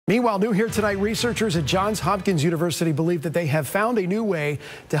Meanwhile, new here tonight, researchers at Johns Hopkins University believe that they have found a new way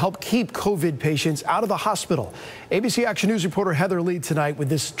to help keep COVID patients out of the hospital. ABC Action News reporter Heather Lee tonight with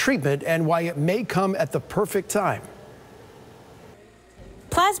this treatment and why it may come at the perfect time.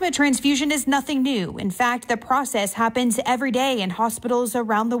 Plasma transfusion is nothing new. In fact, the process happens every day in hospitals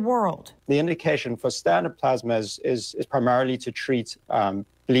around the world. The indication for standard plasma is primarily to treat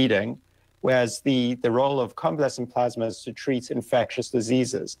bleeding, whereas the role of convalescent plasma is to treat infectious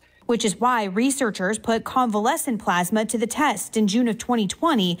diseases. Which is why researchers put convalescent plasma to the test in June of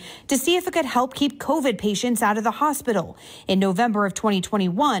 2020 to see if it could help keep COVID patients out of the hospital. In November of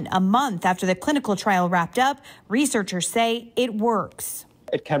 2021, a month after the clinical trial wrapped up, researchers say it works.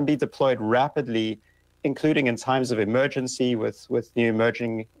 It can be deployed rapidly, including in times of emergency with new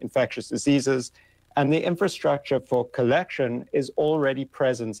emerging infectious diseases. And the infrastructure for collection is already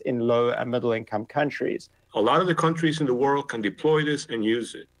present in low and middle income countries. A lot of the countries in the world can deploy this and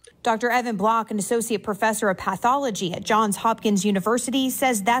use it. Dr. Evan Block, an associate professor of pathology at Johns Hopkins University,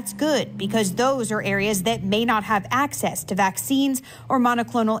 says that's good because those are areas that may not have access to vaccines or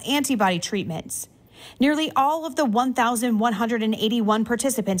monoclonal antibody treatments. Nearly all of the 1,181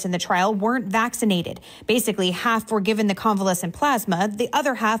 participants in the trial weren't vaccinated. Basically, half were given the convalescent plasma, the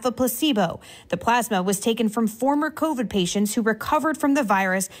other half a placebo. The plasma was taken from former COVID patients who recovered from the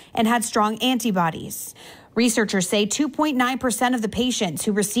virus and had strong antibodies. Researchers say 2.9% of the patients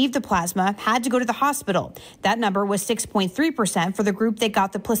who received the plasma had to go to the hospital. That number was 6.3% for the group that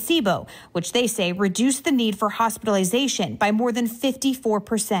got the placebo, which they say reduced the need for hospitalization by more than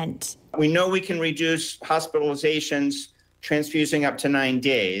 54%. We know we can reduce hospitalizations transfusing up to 9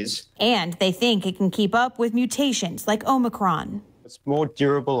 days. And they think it can keep up with mutations like Omicron. It's more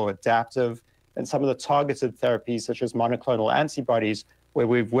durable or adaptive than some of the targeted therapies such as monoclonal antibodies, where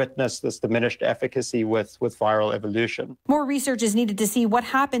we've witnessed this diminished efficacy with viral evolution. More research is needed to see what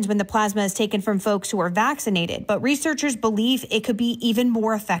happens when the plasma is taken from folks who are vaccinated, but researchers believe it could be even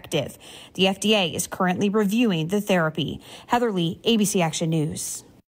more effective. The FDA is currently reviewing the therapy. Heather Lee, ABC Action News.